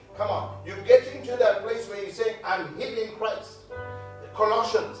Almighty. Come on, you're getting to that place where you're saying, I'm hid in Christ.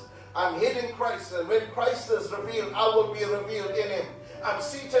 Colossians, I'm hid in Christ, and when Christ is revealed, I will be revealed in him. I'm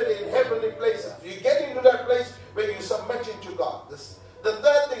seated in heavenly places. You get into that place where you're submitting to God. The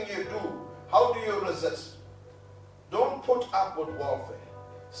third thing you do, how do you resist? Don't put up with warfare.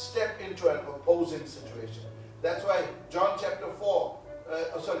 Step into an opposing situation. That's why James chapter 4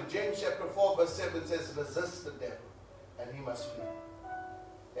 verse 7 says, resist the devil and he must flee.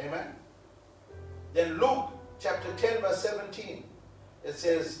 Amen. Then Luke chapter 10 verse 17, it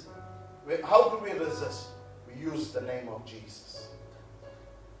says, how do we resist? We use the name of Jesus.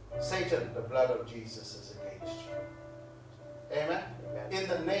 Satan, the blood of Jesus is against you. Amen. In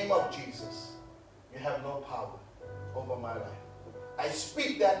the name of Jesus, you have no power over my life. I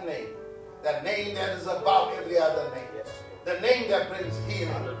speak that name that is above every other name. The name that brings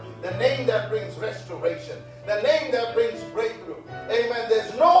healing, the name that brings restoration, the name that brings breakthrough. Amen.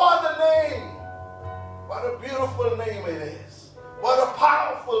 There's no other name. What a beautiful name it is. What a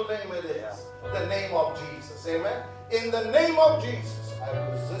powerful name it is. The name of Jesus. Amen. In the name of Jesus, I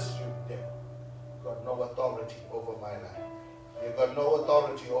resist you, devil. You've got no authority over my life. You've got no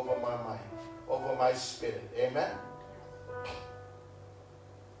authority over my mind, over my spirit. Amen.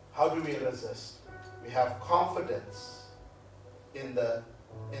 How do we resist? We have confidence in the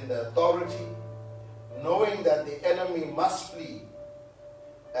authority, knowing that the enemy must flee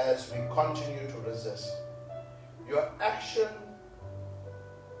as we continue to resist. Your action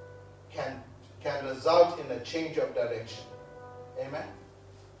can result in a change of direction. Amen.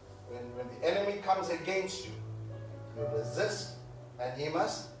 When the enemy comes against you, you resist and he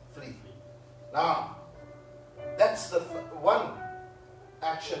must flee. Now, that's the one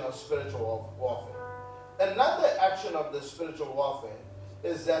action of spiritual warfare. Another action of the spiritual warfare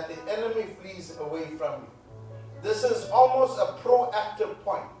is that the enemy flees away from you. This is almost a proactive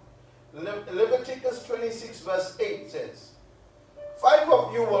point. Leviticus 26 verse 8 says, 5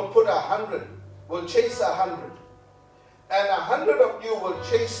 of you will put 100, will chase 100, and 100 of you will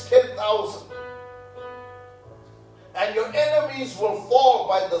chase 10,000. And your enemies will fall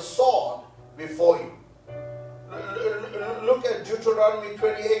by the sword before you. Look at Deuteronomy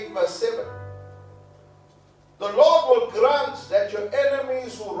 28 verse 7. The Lord will grant that your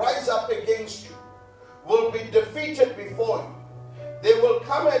enemies who rise up against you will be defeated before you. They will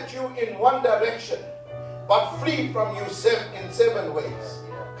come at you in one direction, but flee from you in 7 ways.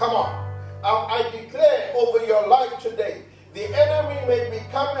 Come on. I declare over your life today, the enemy may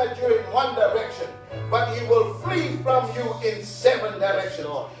come at you in one direction, but he will flee from you in 7 directions.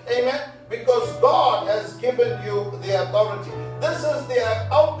 Amen? Because God has given you the authority. This is the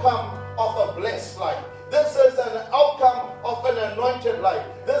outcome of a blessed life. This is an outcome of an anointed life.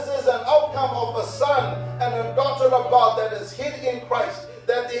 This is an outcome of a son and a daughter of God that is hid in Christ.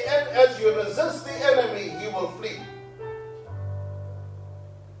 That the end, as you resist the enemy, he will flee.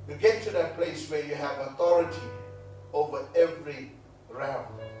 You get to that place where you have authority over every realm.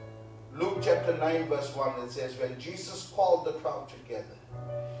 Luke chapter 9 verse 1, it says, when Jesus called the crowd together,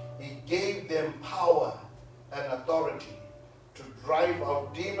 he gave them power and authority to drive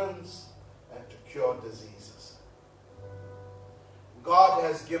out demons and to cure diseases. God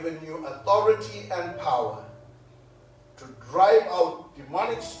has given you authority and power to drive out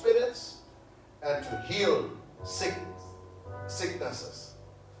demonic spirits and to heal sicknesses.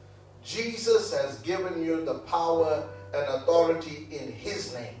 Jesus has given you the power and authority in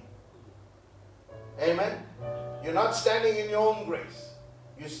his name. Amen? You're not standing in your own grace.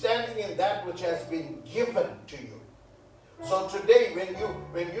 You're standing in that which has been given to you. So today,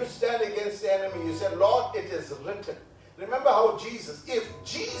 when you stand against the enemy, you say, Lord, it is written. Remember how if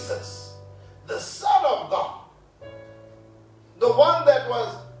Jesus, the Son of God, the one that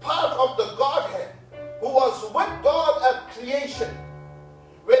was part of the Godhead, who was with God at creation,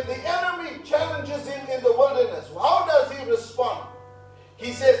 when the enemy challenges him in the wilderness, how does he respond?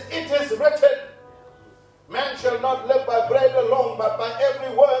 He says, it is written, man shall not live by bread alone, but by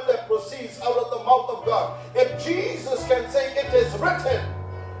every word that proceeds out of the mouth of God. If Jesus can say it is written,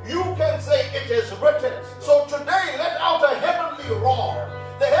 you can say it is written. So today, let out a heavenly roar.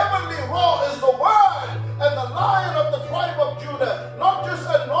 The heavenly roar is the word and the Lion of the tribe of Judah, not just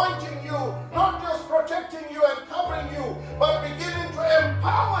anointing you, not just protecting you and covering you, but beginning to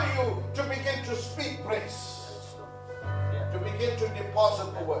empower you to begin to speak grace, to begin to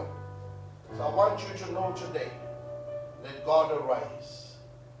deposit the word. So I want you to know today, let God arise,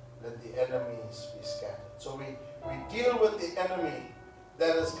 let the enemies be scattered. So we deal with the enemy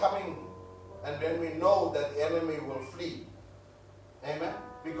that is coming, and then we know that the enemy will flee. Amen?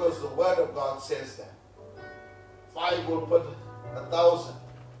 Because the word of God says that. 5 will put 1,000,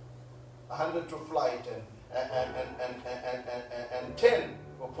 100 to flight, and 10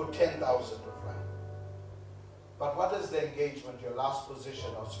 will put 10,000 to flight. But what is the engagement, your last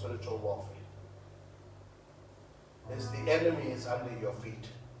position of spiritual warfare? Is the enemy is under your feet.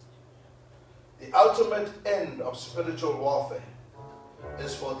 The ultimate end of spiritual warfare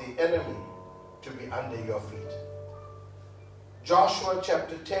is for the enemy to be under your feet. Joshua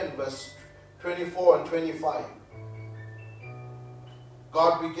chapter 10 verse 24 and 25.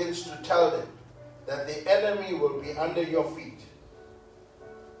 God begins to tell them that the enemy will be under your feet,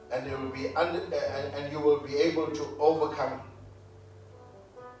 and they will be and you will be able to overcome him.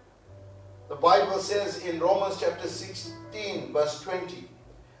 The Bible says in Romans chapter 16 verse 20,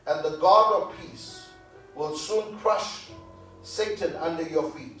 and the God of peace will soon crush Satan under your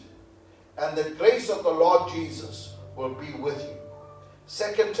feet, and the grace of the Lord Jesus will be with you.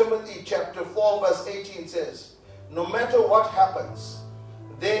 2 Timothy chapter 4 verse 18 says, no matter what happens,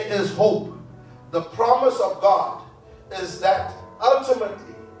 there is hope. The promise of God is that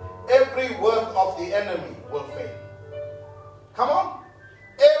ultimately every work of the enemy will fail. Come on.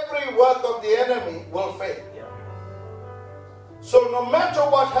 Every work of the enemy will fail. Yeah. So no matter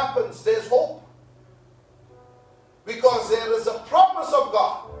what happens, there's hope. Because there is a promise of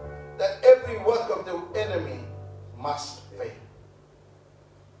God that every work of the enemy must fail.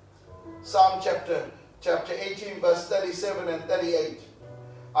 Psalm chapter 18 verse 37 and 38.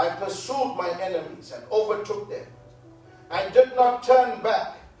 I pursued my enemies and overtook them. I did not turn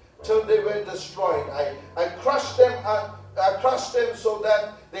back till they were destroyed. I crushed them. I crushed them so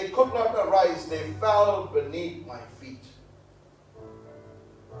that they could not arise. They fell beneath my feet.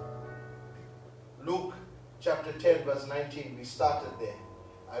 Luke chapter 10 verse 19. We started there.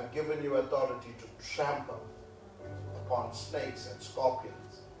 I've given you authority to trample upon snakes and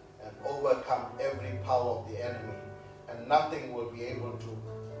scorpions and overcome every power of the enemy, and nothing will be able to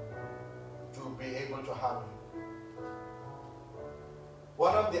harm you.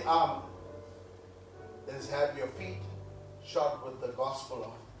 One of the armor is have your feet shod with the gospel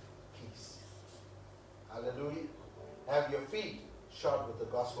of peace. Hallelujah. Have your feet shod with the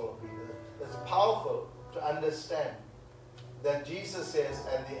gospel of peace. It's powerful to understand that Jesus says,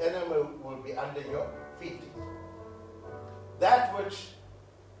 and the enemy will be under your feet. That which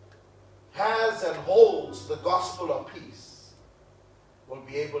has and holds the gospel of peace will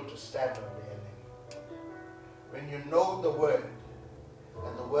be able to stand on the enemy. When you know the word,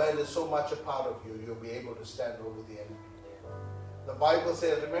 and the word is so much a part of you, you'll be able to stand over the enemy. The Bible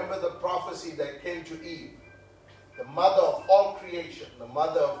says, remember the prophecy that came to Eve, the mother of all creation, the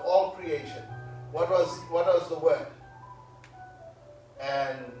mother of all creation. What was the word?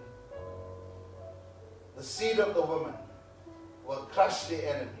 And the seed of the woman will crush the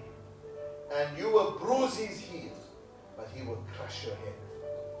enemy, and you will bruise his heel, but he will crush your head.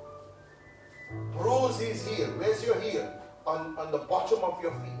 Bruise his heel. Where's your heel? On the bottom of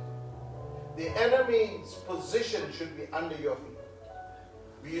your feet. The enemy's position should be under your feet.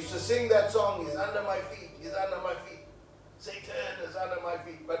 We used to sing that song, he's under my feet, he's under my feet. Satan is under my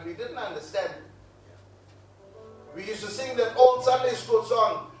feet. But we didn't understand it. We used to sing that old Sunday school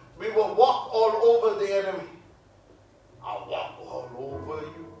song, we will walk all over the enemy. I'll walk all over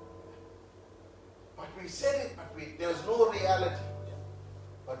you. But we said it, but there's no reality.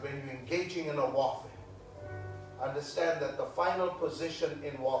 But when you're engaging in a warfare, understand that the final position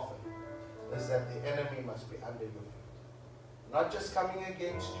in warfare is that the enemy must be under your feet. Not just coming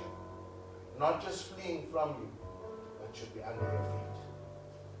against you, not just fleeing from you, but should be under your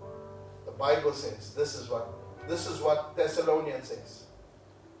feet. The Bible says, this is what Thessalonians says.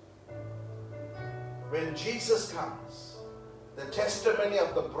 When Jesus comes, the testimony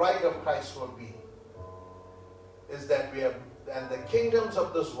of the bride of Christ will be, is that and the kingdoms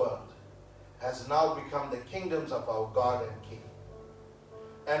of this world has now become the kingdoms of our God and King.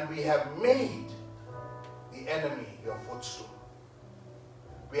 And we have made the enemy your footstool.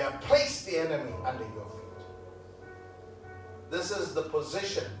 We have placed the enemy under your feet. This is the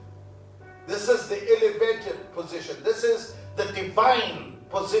position. This is the elevated position. This is the divine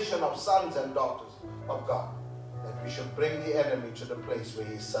position of sons and daughters of God. That we should bring the enemy to the place where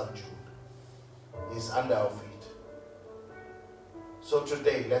he is subdued. He is under our feet. So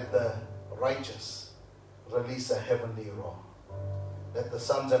today, let the righteous release a heavenly roar. Let the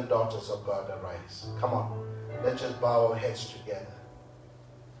sons and daughters of God arise. Come on, let's just bow our heads together.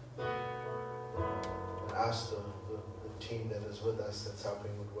 And ask the team that is with us, that's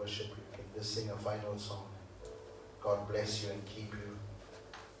helping with worship, you can just sing a final song. God bless you and keep you.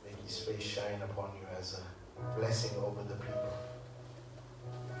 Make his face shine upon you as a blessing over the people.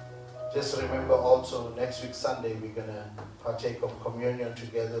 Just remember also, next week Sunday, we're going to partake of communion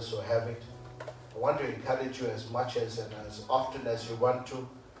together, so have it. I want to encourage you as much as and as often as you want to,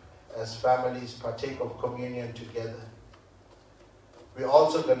 as families, partake of communion together. We're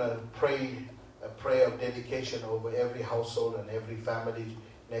also going to pray a prayer of dedication over every household and every family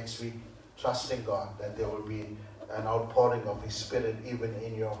next week, trusting God that there will be an outpouring of His Spirit even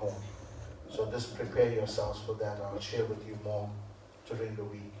in your home. So just prepare yourselves for that. I'll share with you more during the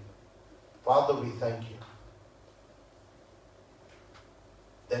week. Father, we thank you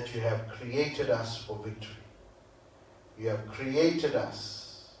that you have created us for victory. You have created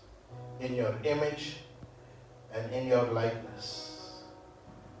us in your image and in your likeness.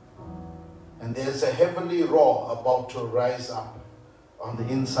 And there's a heavenly roar about to rise up on the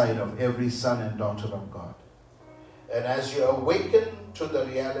inside of every son and daughter of God. And as you awaken to the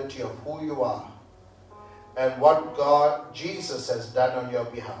reality of who you are and what God, Jesus, has done on your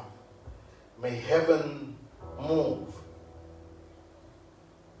behalf, may heaven move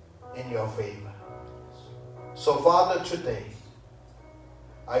in your favor. So, Father, today,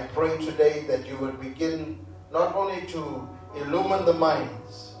 I pray today that you will begin not only to illumine the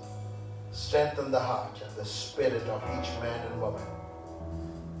minds, strengthen the heart and the spirit of each man and woman,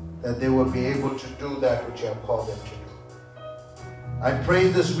 that they will be able to do that which you have called them to do. I pray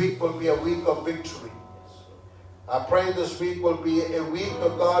this week will be a week of victory. I pray this week will be a week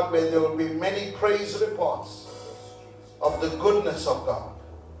of God where there will be many praise reports of the goodness of God,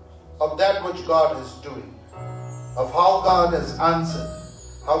 of that which God is doing, of how God has answered,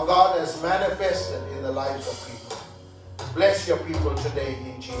 how God has manifested in the lives of people. Bless your people today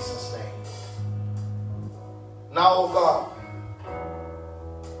in Jesus' name. Now, O God,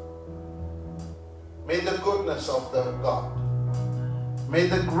 may the goodness of the God, may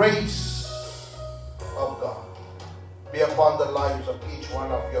the grace of God be upon the lives of each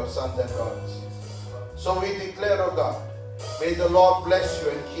one of your sons and daughters. So we declare, O God, may the Lord bless you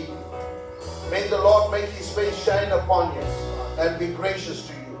and keep you. May the Lord make his face shine upon you and be gracious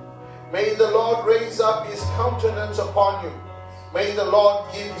to you. May the Lord raise up his countenance upon you. May the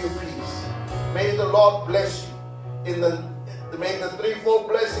Lord give you peace. May the Lord bless you. May the threefold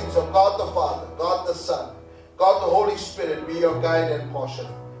blessings of God the Father, God the Son, God, the Holy Spirit, be your guide and portion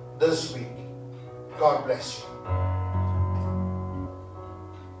this week. God bless you.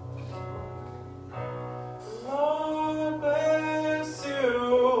 Lord bless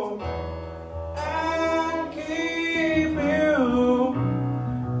you and keep you.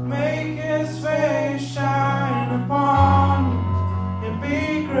 Make His face shine upon you and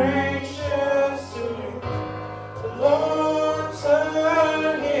be gracious to you. The Lord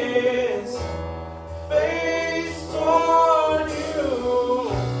turn His face toward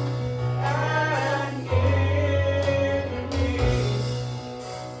you and give you peace.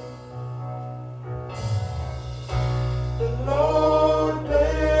 The Lord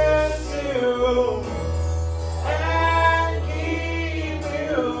bless you and keep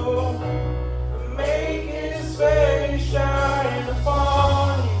you. Make His face shine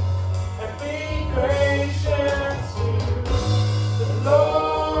upon you and be gracious to you. The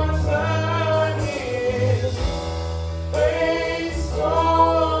Lord turn His face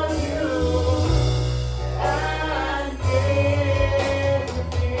toward you and give you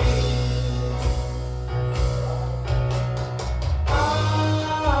peace.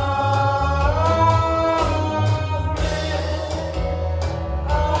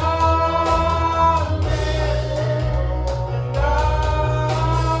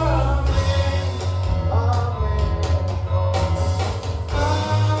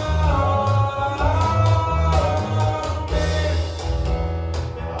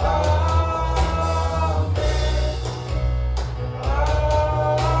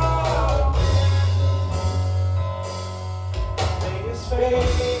 May His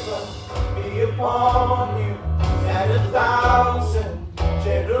favor be upon you and 1,000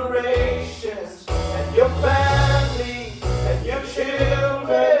 generations, and your family, and your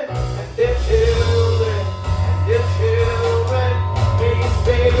children, and their children, and their children. May His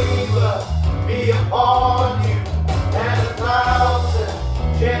favor be upon you and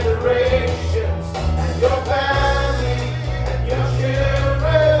 1,000 generations.